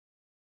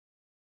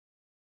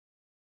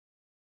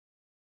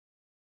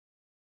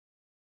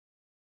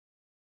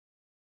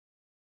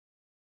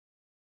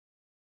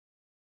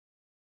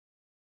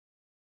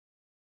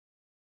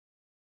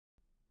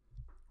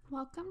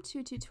Welcome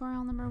to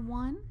tutorial number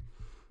 1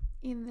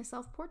 in the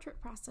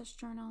self-portrait process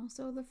journal.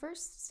 So the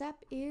first step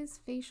is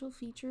facial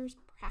features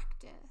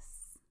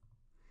practice.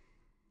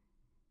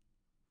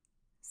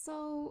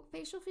 So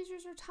facial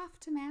features are tough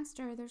to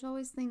master. There's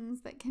always things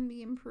that can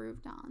be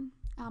improved on,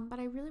 but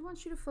I really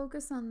want you to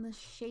focus on the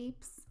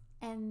shapes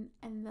and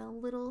the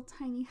little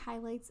tiny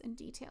highlights and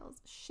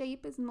details.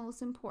 Shape is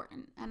most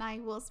important, and I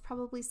will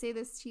probably say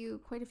this to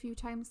you quite a few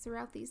times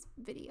throughout these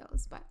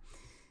videos, but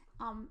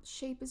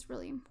shape is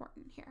really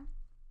important here.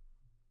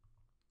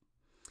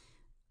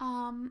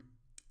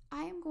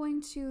 I am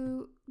going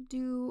to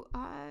do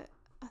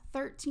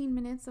 13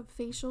 minutes of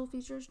facial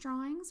features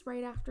drawings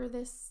right after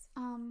this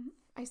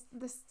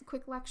this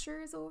quick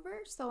lecture is over.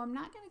 So I'm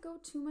not going to go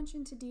too much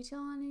into detail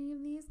on any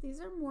of these.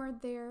 These are more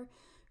there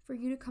for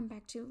you to come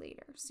back to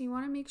later. So you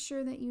want to make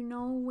sure that you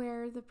know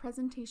where the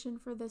presentation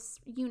for this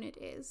unit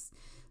is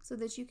so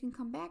that you can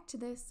come back to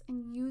this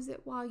and use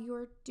it while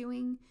you're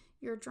doing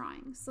your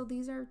drawing. So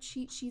these are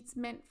cheat sheets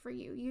meant for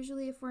you.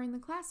 Usually if we're in the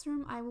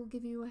classroom, I will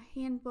give you a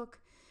handbook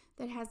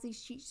that has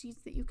these cheat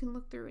sheets that you can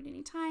look through at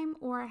any time,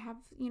 or I have,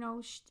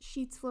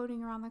 sheets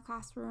floating around the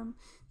classroom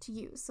to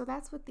use. So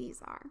that's what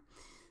these are.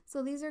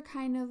 So these are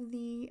kind of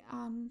the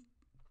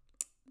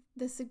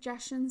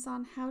suggestions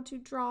on how to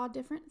draw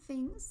different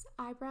things: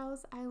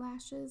 eyebrows,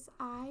 eyelashes,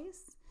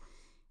 eyes.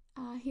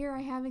 Here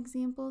I have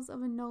examples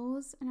of a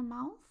nose and a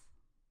mouth.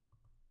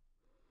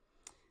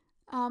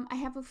 I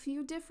have a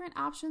few different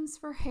options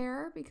for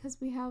hair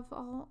because we have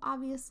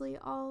I've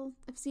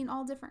seen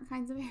all different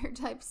kinds of hair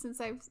types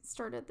since I've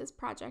started this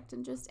project,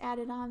 and just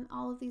added on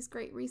all of these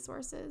great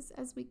resources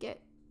as we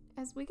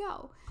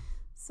go.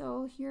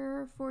 So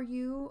here for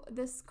you,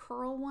 this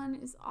curl one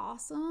is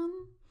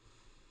awesome.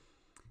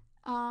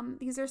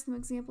 These are some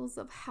examples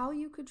of how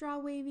you could draw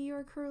wavy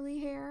or curly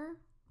hair.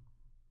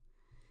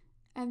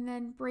 And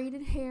then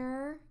braided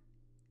hair,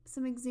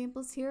 some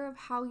examples here of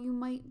how you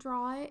might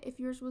draw it if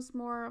yours was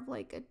more of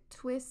like a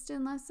twist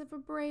and less of a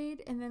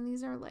braid. And then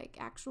these are like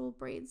actual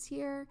braids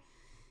here.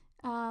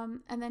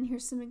 And then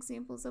here's some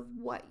examples of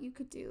what you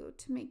could do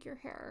to make your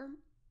hair.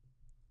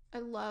 I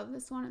love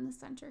this one in the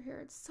center here.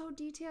 It's so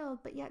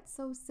detailed, but yet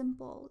so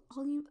simple.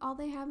 All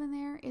they have in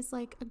there is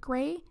like a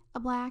gray, a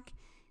black,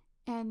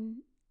 and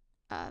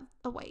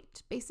a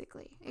white,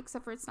 basically,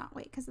 except for it's not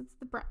white because it's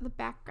the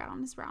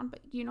background is brown,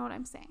 but you know what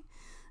I'm saying.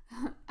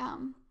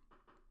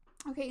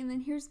 Okay, and then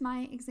here's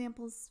my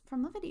examples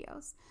from the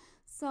videos.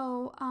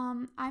 So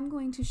I'm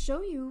going to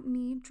show you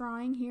me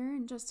drawing here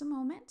in just a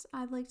moment.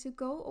 I'd like to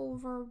go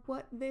over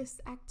what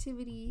this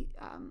activity,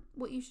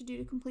 what you should do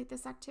to complete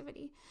this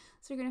activity.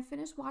 So you're going to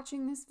finish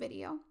watching this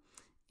video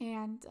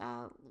and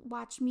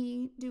watch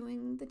me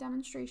doing the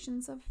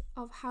demonstrations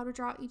of how to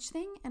draw each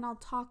thing, and I'll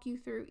talk you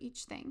through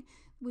each thing.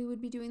 We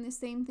would be doing the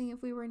same thing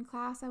if we were in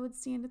class. I would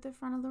stand at the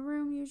front of the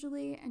room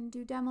usually and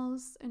do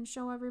demos and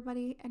show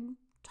everybody and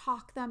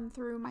talk them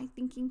through my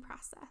thinking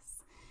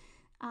process.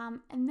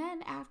 And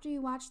then after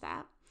you watch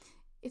that,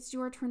 it's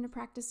your turn to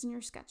practice in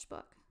your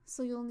sketchbook.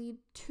 So you'll need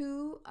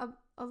 2 of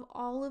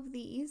all of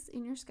these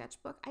in your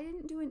sketchbook. I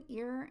didn't do an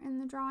ear in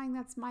the drawing.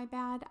 That's my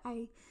bad.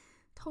 I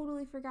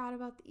totally forgot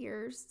about the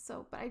ears.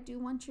 but I do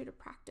want you to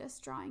practice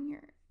drawing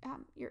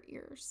your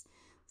ears.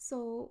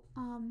 So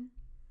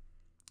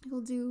you'll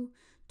do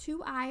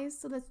 2 eyes.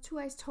 So that's 2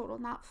 eyes total,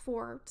 not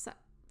 4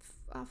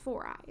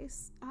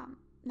 eyes.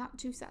 Not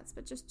 2 sets,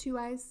 but just 2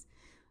 eyes,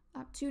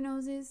 2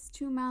 noses,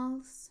 2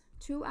 mouths,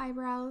 2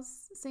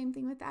 eyebrows. Same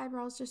thing with the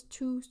eyebrows, just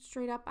 2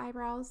 straight up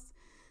eyebrows,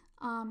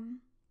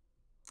 and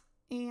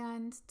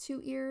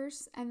 2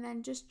 ears. And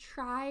then just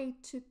try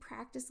to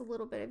practice a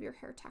little bit of your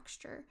hair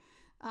texture,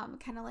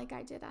 kind of like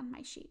I did on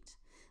my sheet.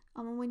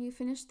 When you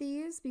finish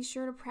these, be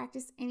sure to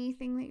practice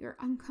anything that you're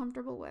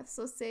uncomfortable with.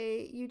 So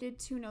say you did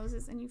 2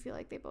 noses and you feel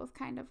like they both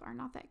kind of are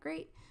not that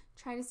great.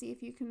 Try to see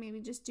if you can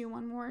maybe just do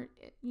one more,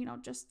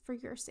 just for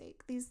your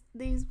sake. These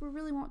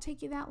really won't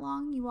take you that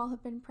long. You all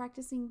have been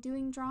practicing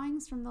doing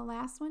drawings from the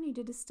last one. You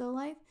did a still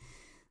life.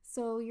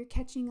 So you're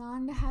catching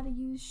on to how to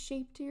use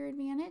shape to your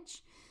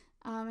advantage.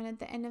 And at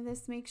the end of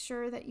this, make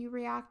sure that you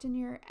react in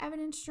your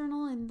evidence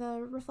journal in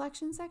the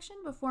reflection section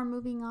before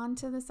moving on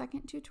to the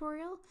second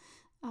tutorial,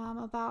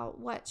 about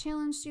what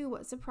challenged you,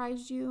 what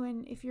surprised you,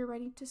 and if you're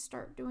ready to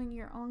start doing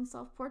your own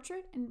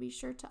self-portrait. And be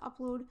sure to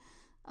upload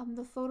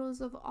the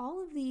photos of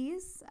all of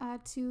these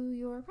to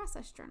your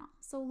process journal.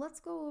 So let's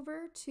go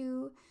over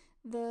to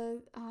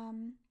the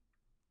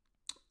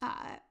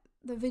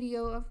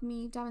video of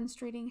me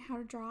demonstrating how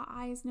to draw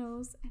eyes,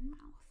 nose, and mouth.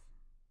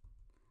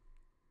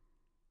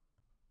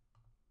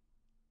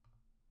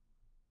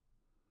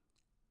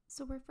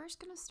 So we're first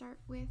going to start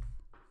with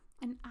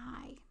an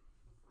eye.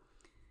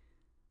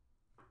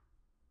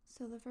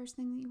 So the first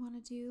thing that you want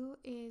to do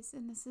is,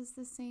 and this is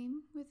the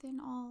same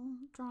within all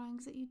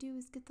drawings that you do,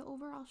 is get the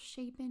overall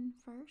shape in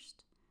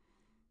first.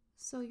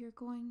 So you're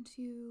going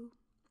to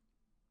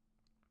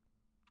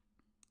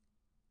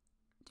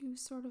do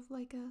sort of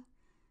like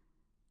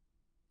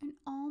an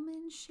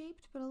almond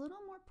shaped, but a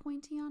little more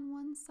pointy on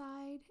one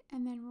side,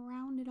 and then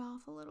round it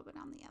off a little bit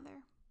on the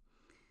other.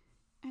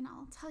 And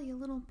I'll tell you a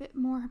little bit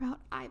more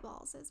about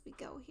eyeballs as we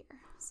go here.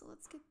 So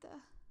let's get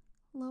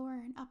the lower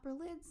and upper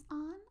lids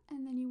on,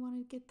 and then you want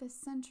to get the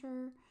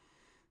center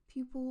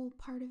pupil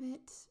part of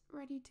it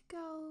ready to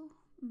go.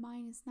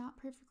 Mine is not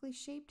perfectly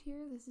shaped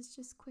here. This is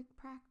just quick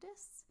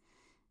practice.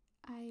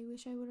 I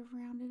wish I would have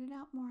rounded it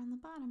out more on the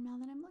bottom now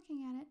that I'm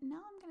looking at it.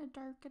 Now I'm going to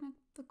darken up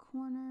the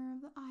corner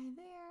of the eye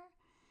there,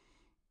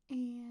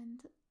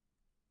 and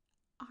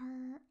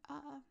our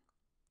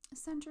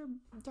center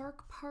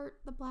dark part,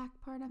 the black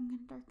part, I'm going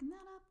to darken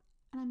that up,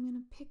 and I'm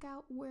going to pick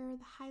out where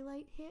the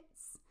highlight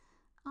hits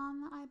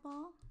on the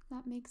eyeball.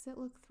 That makes it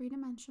look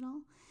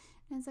three-dimensional.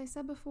 And as I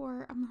said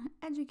before, I'm going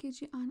to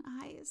educate you on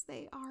eyes.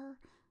 They are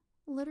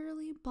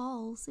literally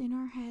balls in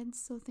our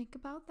heads, so think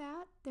about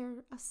that.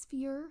 They're a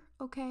sphere,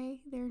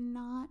 okay? They're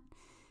not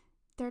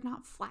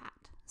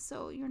flat.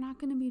 So you're not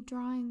going to be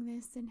drawing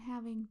this and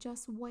having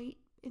just white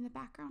in the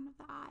background of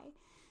the eye.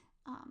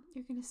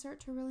 You're going to start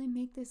to really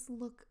make this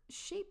look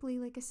shapely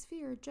like a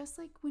sphere, just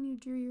like when you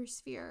drew your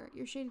sphere,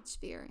 your shaded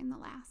sphere in the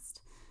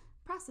last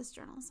process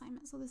journal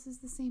assignment. So this is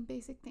the same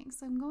basic thing.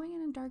 So I'm going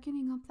in and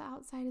darkening up the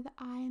outside of the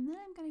eye, and then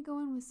I'm going to go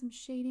in with some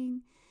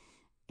shading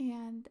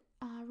and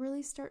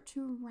really start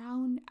to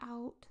round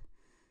out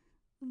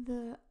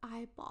the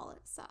eyeball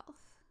itself.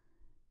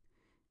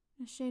 I'm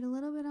going to shade a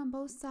little bit on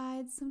both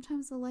sides.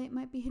 Sometimes the light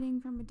might be hitting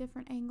from a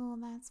different angle,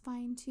 and that's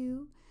fine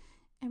too.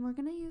 And we're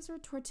going to use our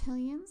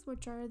tortillons,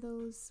 which are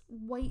those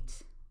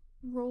white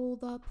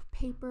rolled up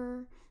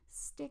paper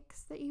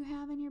sticks that you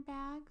have in your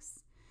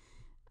bags.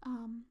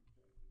 I'm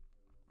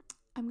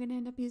going to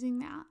end up using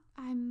that.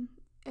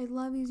 I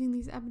love using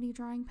these ebony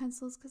drawing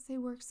pencils because they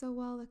work so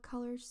well. The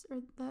colors,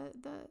 or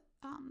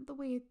the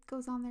way it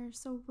goes on there is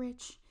so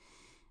rich.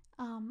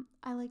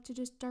 I like to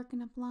just darken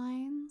up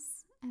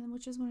lines, and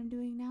which is what I'm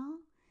doing now.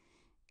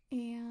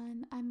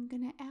 And I'm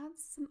going to add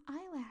some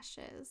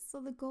eyelashes.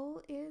 So the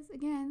goal is,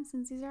 again,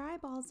 since these are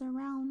eyeballs, are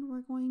round, we're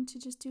going to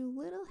just do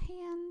little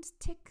hand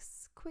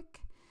ticks,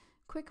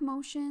 quick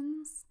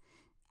motions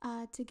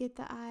to get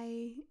the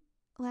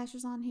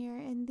eyelashes on here.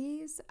 And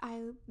these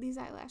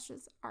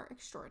eyelashes are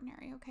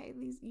extraordinary, okay?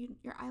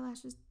 Your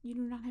eyelashes, you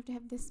do not have to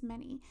have this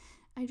many.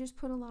 I just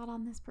put a lot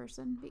on this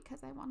person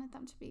because I wanted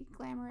them to be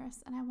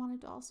glamorous, and I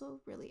wanted to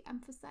also really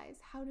emphasize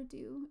how to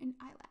do an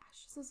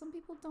eyelash. So some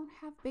people don't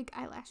have big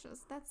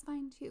eyelashes. That's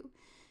fine too.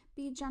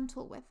 Be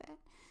gentle with it.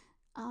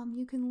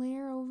 You can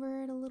layer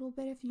over it a little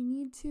bit if you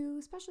need to,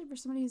 especially for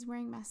somebody who's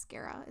wearing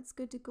mascara. It's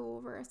good to go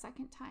over a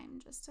second time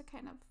just to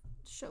kind of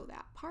show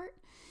that part.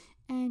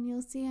 And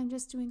you'll see I'm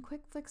just doing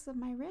quick flicks of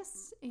my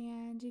wrists,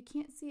 and you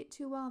can't see it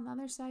too well on the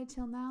other side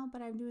till now,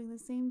 but I'm doing the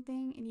same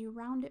thing, and you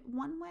round it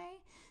one way.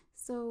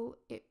 So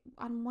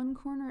on one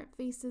corner it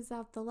faces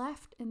out the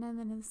left, and then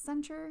in the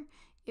center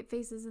it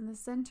faces in the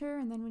center,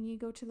 and then when you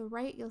go to the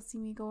right, you'll see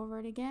me go over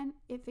it again,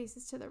 it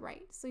faces to the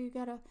right. So you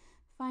gotta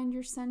find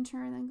your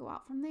center and then go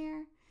out from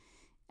there,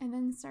 and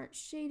then start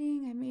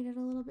shading. I made it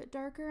a little bit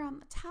darker on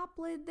the top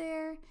lid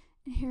there,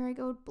 and here I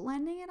go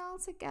blending it all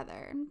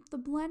together. And the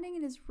blending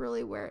it is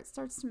really where it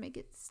starts to make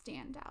it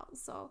stand out.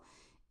 So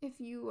if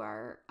you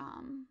are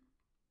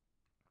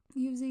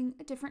using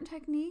a different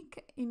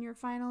technique in your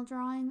final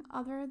drawing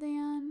other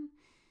than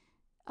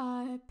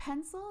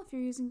pencil, if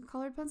you're using a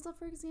colored pencil,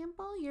 for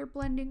example, your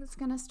blending is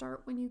going to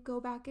start when you go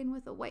back in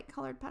with a white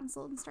colored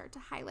pencil and start to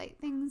highlight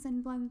things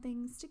and blend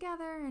things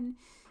together and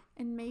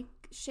make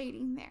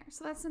shading there.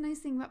 So that's the nice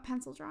thing about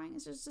pencil drawing,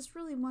 is there's just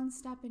really one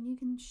step, and you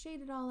can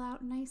shade it all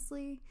out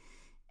nicely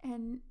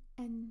and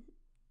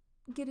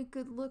get a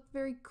good look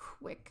very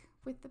quick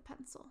with the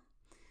pencil.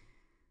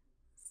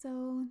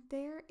 So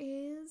there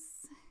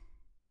is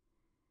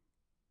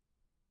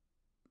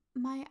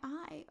my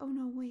eye. Oh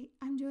no, wait,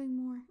 I'm doing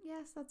more.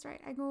 Yes, that's right.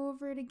 I go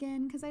over it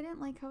again because I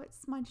didn't like how it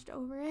smudged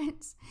over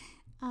it.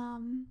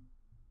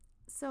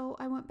 So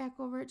I went back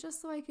over it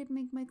just so I could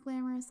make my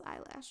glamorous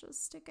eyelashes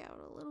stick out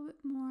a little bit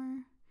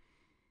more.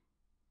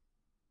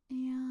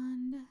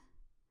 And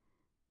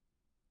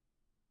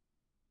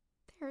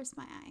there's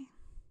my eye.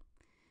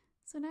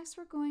 So next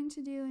we're going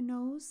to do a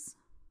nose.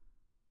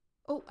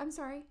 Oh, I'm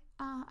sorry,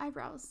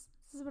 eyebrows.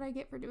 This is what I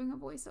get for doing a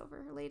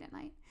voiceover late at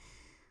night.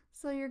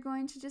 So you're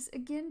going to just,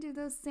 again, do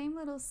those same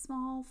little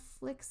small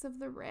flicks of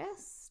the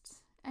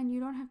wrist, and you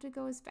don't have to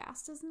go as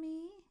fast as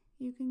me.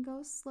 You can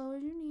go slow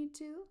as you need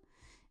to,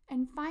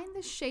 and find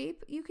the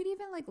shape. You could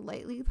even like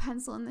lightly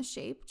pencil in the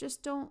shape.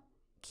 Just don't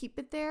keep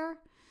it there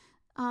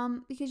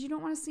because you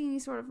don't want to see any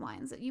sort of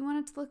lines. You want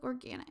it to look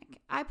organic.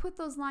 I put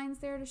those lines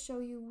there to show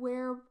you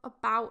where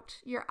about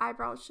your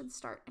eyebrows should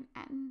start and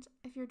end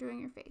if you're doing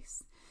your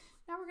face.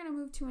 Now we're going to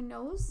move to a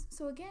nose.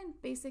 So again,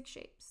 basic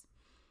shapes.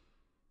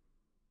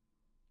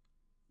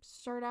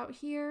 Start out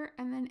here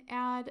and then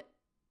add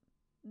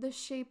the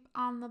shape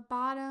on the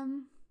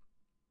bottom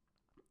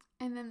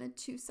and then the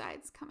two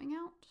sides coming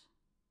out.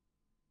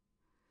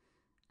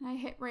 And I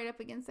hit right up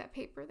against that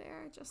paper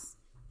there.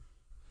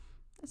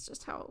 That's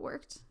just how it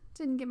worked.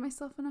 Didn't give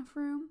myself enough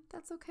room.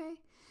 That's okay.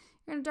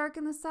 You're going to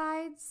darken the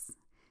sides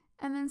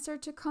and then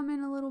start to come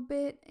in a little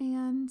bit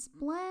and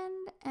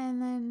blend,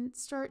 and then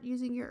start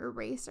using your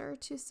eraser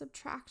to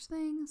subtract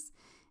things.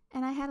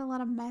 And I had a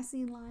lot of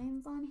messy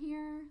lines on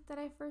here that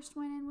I first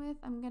went in with.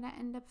 I'm going to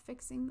end up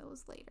fixing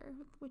those later,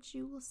 which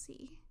you will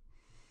see.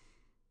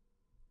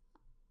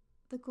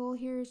 The goal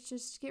here is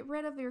just to get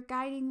rid of your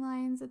guiding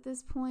lines at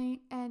this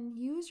point and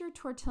use your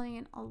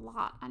tortillon a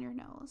lot on your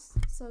nose.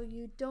 So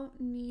you don't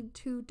need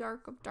too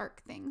dark of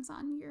dark things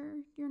on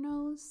your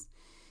nose,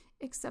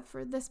 except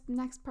for this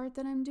next part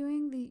that I'm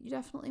doing. You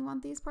definitely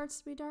want these parts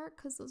to be dark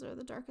because those are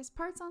the darkest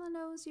parts on the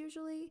nose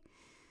usually.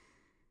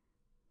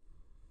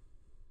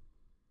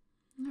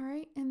 All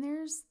right, and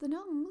there's the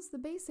nose, the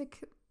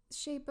basic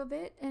shape of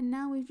it, and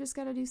now we've just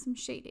got to do some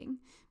shading.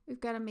 We've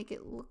got to make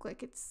it look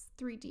like it's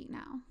 3D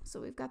now.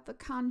 So we've got the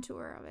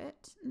contour of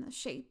it and the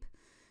shape,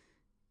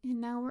 and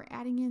now we're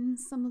adding in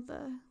some of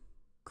the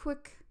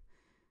quick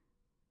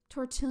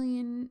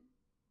tortillon.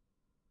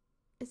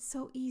 It's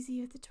so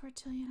easy with the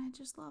tortillon, I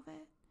just love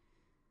it.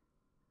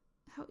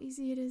 How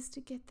easy it is to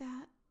get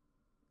that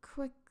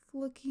quick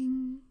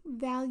looking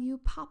value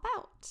pop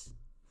out.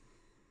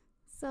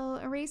 So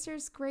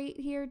eraser's great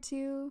here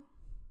too.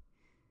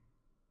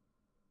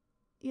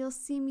 You'll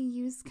see me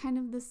use kind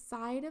of the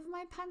side of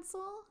my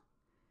pencil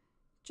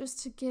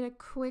just to get a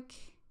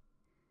quick,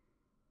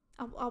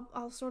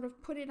 I'll sort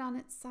of put it on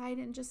its side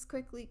and just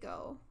quickly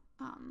go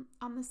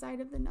on the side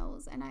of the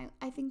nose. And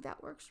I think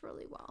that works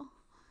really well.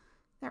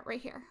 That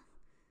right here.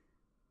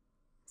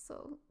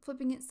 So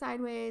flipping it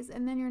sideways,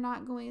 and then you're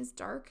not going as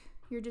dark.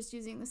 You're just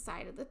using the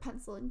side of the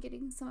pencil and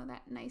getting some of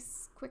that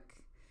nice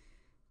quick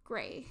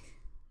gray.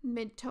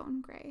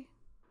 Mid-tone gray.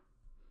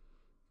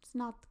 It's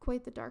not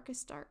quite the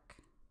darkest dark.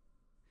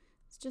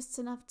 It's just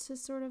enough to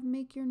sort of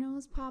make your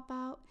nose pop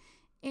out,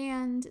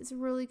 and it's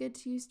really good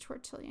to use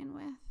tortillon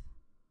with.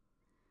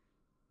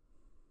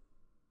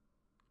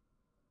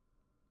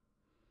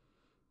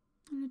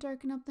 I'm going to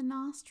darken up the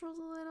nostrils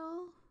a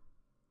little.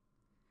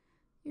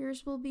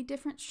 Yours will be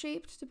different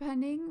shaped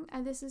depending.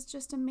 This is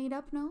just a made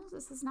up nose.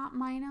 This is not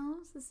my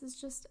nose. This is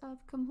just a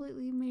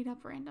completely made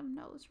up random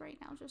nose right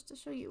now, just to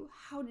show you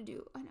how to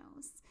do a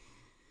nose.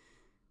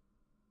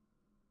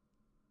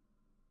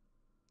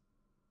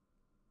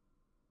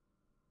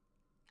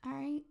 All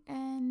right,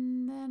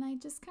 and then I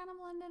just kind of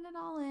blended it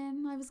all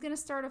in. I was going to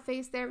start a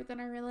face there, but then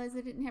I realized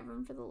I didn't have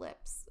room for the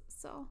lips.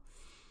 So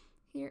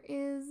here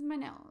is my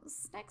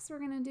nose. Next, we're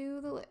going to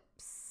do the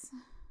lips.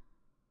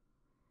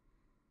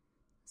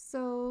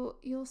 So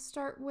you'll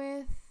start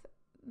with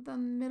the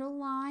middle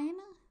line.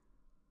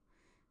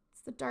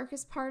 It's the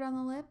darkest part on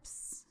the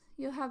lips.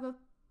 You'll have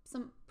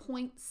some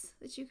points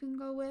that you can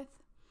go with.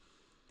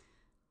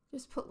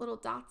 Just put little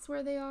dots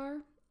where they are.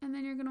 And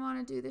then you're going to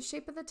want to do the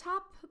shape of the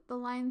top, the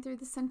line through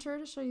the center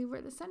to show you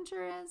where the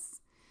center is.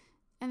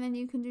 And then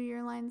you can do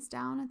your lines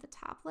down at the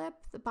top lip.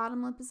 The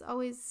bottom lip is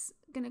always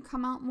going to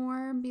come out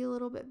more and be a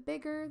little bit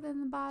bigger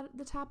than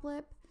the top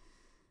lip.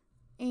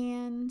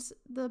 And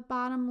the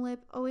bottom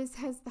lip always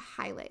has the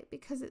highlight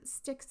because it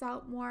sticks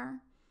out more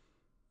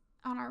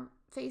on our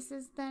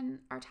faces than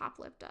our top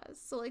lip does.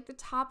 So like the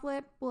top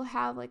lip will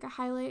have like a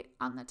highlight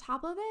on the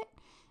top of it,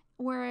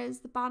 whereas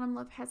the bottom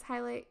lip has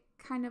highlight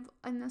kind of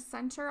in the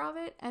center of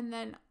it and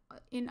then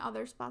in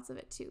other spots of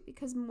it too,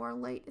 because more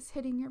light is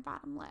hitting your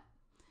bottom lip.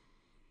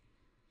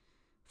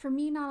 For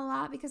me, not a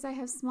lot because I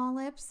have small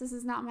lips. This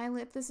is not my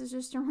lip. This is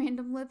just a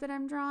random lip that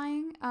I'm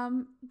drawing.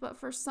 But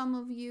for some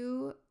of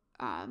you,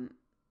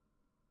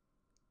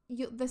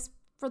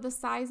 for the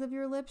size of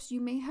your lips, you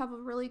may have a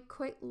really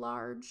quite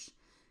large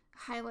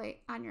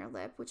highlight on your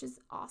lip, which is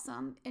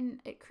awesome, and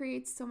it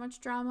creates so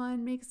much drama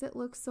and makes it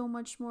look so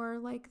much more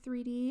like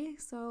 3D.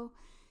 So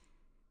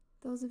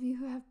those of you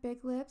who have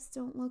big lips,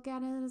 don't look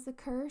at it as a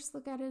curse.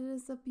 Look at it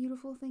as a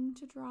beautiful thing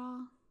to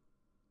draw.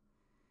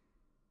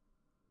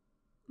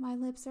 My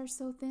lips are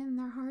so thin,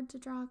 they're hard to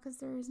draw because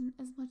there isn't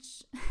as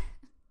much.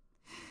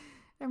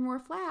 They're more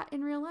flat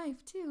in real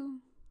life too.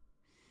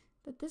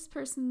 But this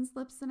person's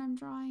lips that I'm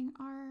drawing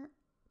are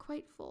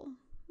quite full.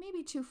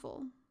 Maybe too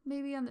full.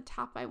 Maybe on the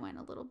top I went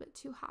a little bit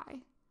too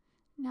high.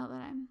 Now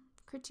that I'm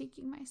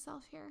critiquing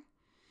myself here.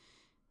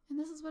 And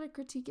this is what a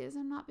critique is.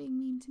 I'm not being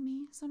mean to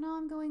me. So now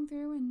I'm going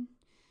through and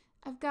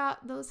I've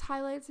got those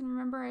highlights. And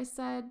remember I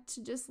said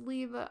to just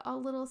leave a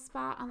little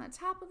spot on the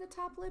top of the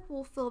top lip.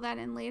 We'll fill that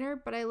in later.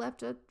 But I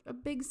left a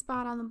big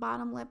spot on the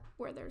bottom lip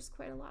where there's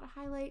quite a lot of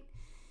highlight.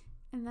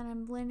 And then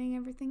I'm blending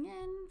everything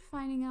in,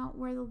 finding out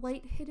where the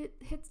light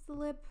hits the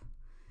lip.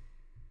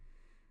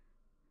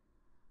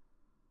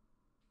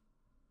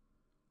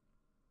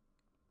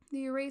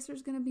 The eraser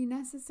is going to be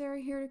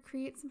necessary here to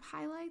create some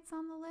highlights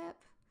on the lip.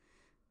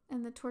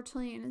 And the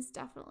tortillon is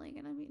definitely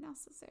going to be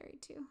necessary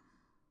too.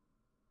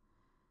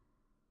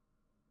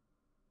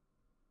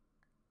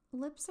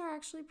 Lips are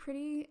actually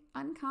pretty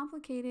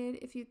uncomplicated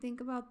if you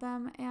think about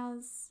them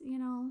as, you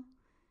know,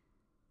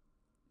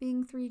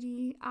 being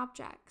 3D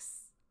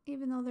objects.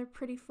 Even though they're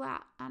pretty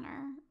flat on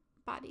our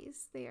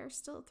bodies, they are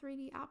still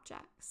 3D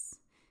objects,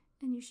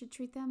 and you should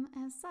treat them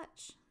as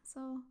such.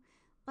 So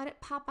let it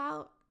pop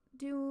out,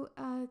 do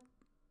a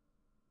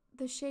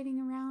the shading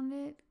around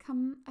it.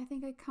 I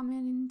think I come in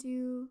and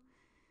do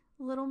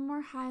a little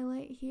more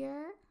highlight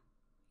here.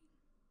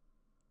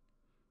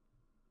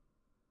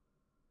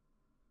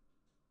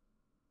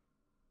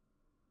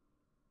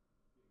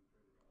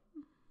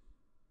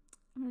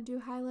 I'm going to do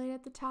highlight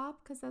at the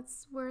top because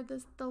that's where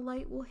the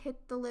light will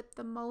hit the lip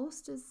the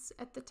most, is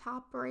at the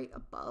top right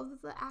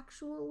above the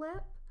actual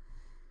lip.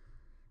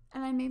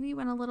 And I maybe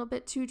went a little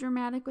bit too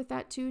dramatic with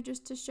that too,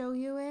 just to show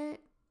you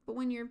it. But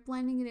when you're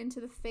blending it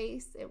into the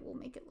face, it will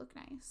make it look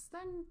nice.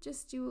 Then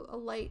just do a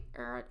light,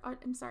 or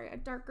a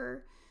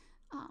darker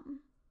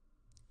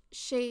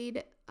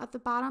shade at the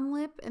bottom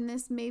lip. And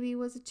this maybe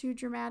was too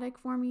dramatic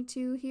for me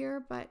too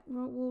here, but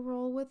we'll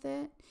roll with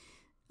it.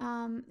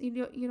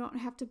 You don't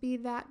have to be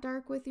that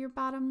dark with your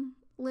bottom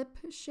lip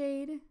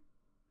shade.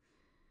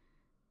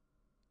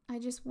 I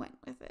just went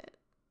with it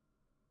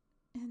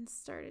and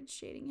started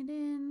shading it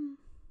in.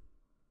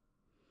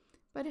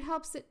 But it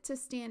helps it to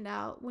stand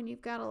out when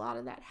you've got a lot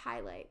of that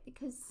highlight,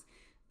 because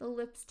the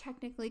lip's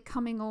technically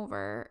coming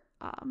over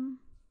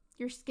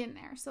your skin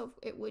there, so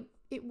it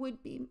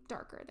would be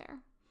darker there.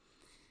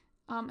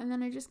 And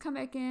then I just come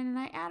back in and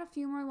I add a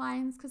few more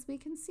lines, because we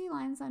can see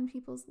lines on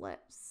people's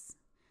lips.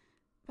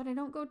 But I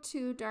don't go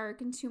too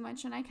dark and too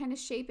much, and I kind of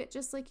shape it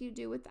just like you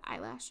do with the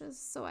eyelashes.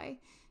 So I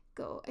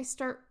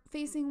start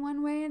facing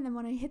one way, and then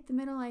when I hit the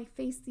middle, I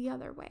face the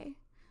other way.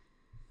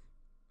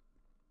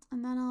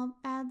 And then I'll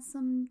add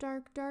some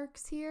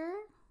darks here.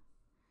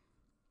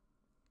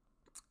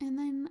 And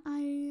then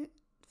I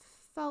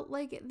felt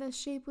like the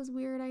shape was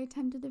weird. I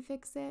attempted to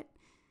fix it.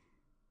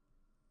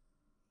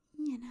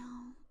 You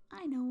know,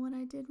 I know what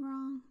I did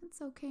wrong.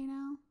 It's okay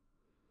now.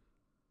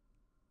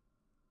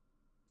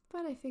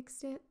 But I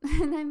fixed it,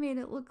 and I made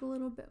it look a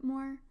little bit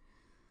more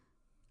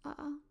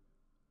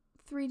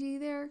 3D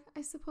there,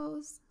 I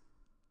suppose.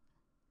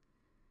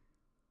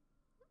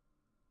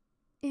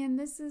 And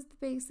this is the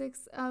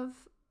basics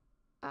of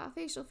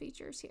facial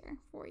features here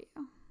for you.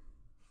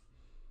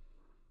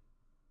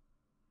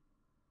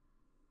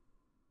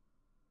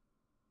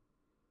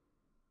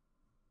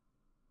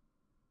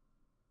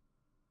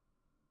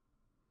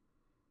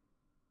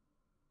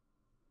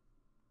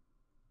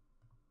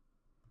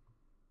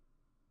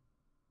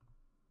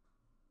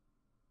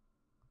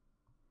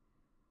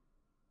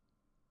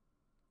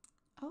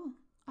 Oh,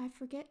 I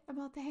forget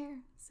about the hair.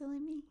 Silly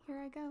me. Here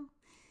I go.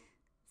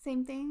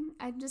 Same thing.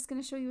 I'm just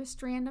going to show you a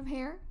strand of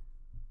hair.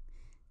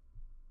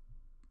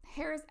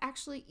 Hair is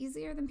actually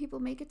easier than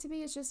people make it to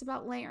be. It's just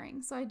about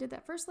layering. So I did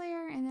that first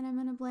layer, and then I'm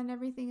going to blend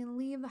everything and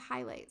leave the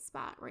highlight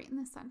spot right in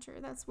the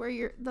center. That's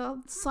where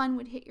the sun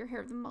would hit your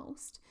hair the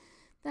most.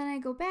 Then I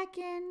go back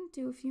in,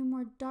 do a few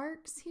more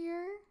darks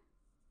here.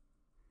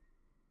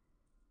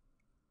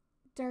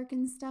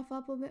 Darken stuff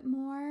up a bit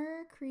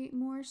more, create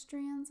more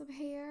strands of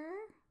hair.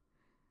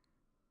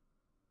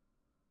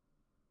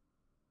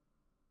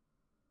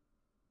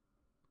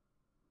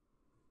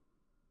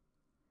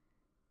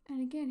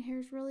 And again, hair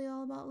is really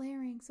all about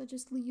layering. So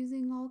just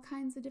using all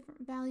kinds of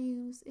different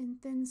values in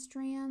thin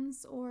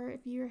strands, or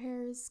if your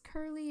hair is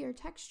curly or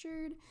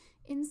textured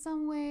in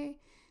some way.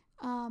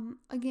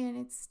 Again,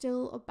 it's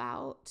still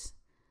about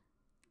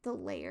the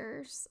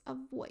layers of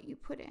what you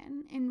put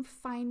in and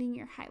finding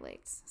your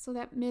highlights. So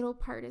that middle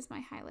part is my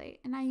highlight.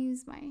 And I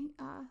use my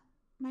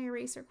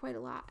eraser quite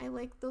a lot. I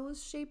like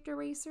those shaped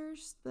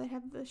erasers that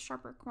have the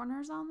sharper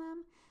corners on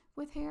them.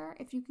 With hair,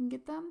 if you can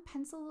get them.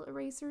 Pencil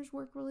erasers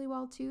work really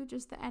well too,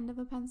 just the end of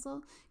a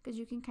pencil, because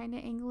you can kind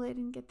of angle it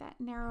and get that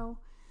narrow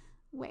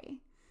way.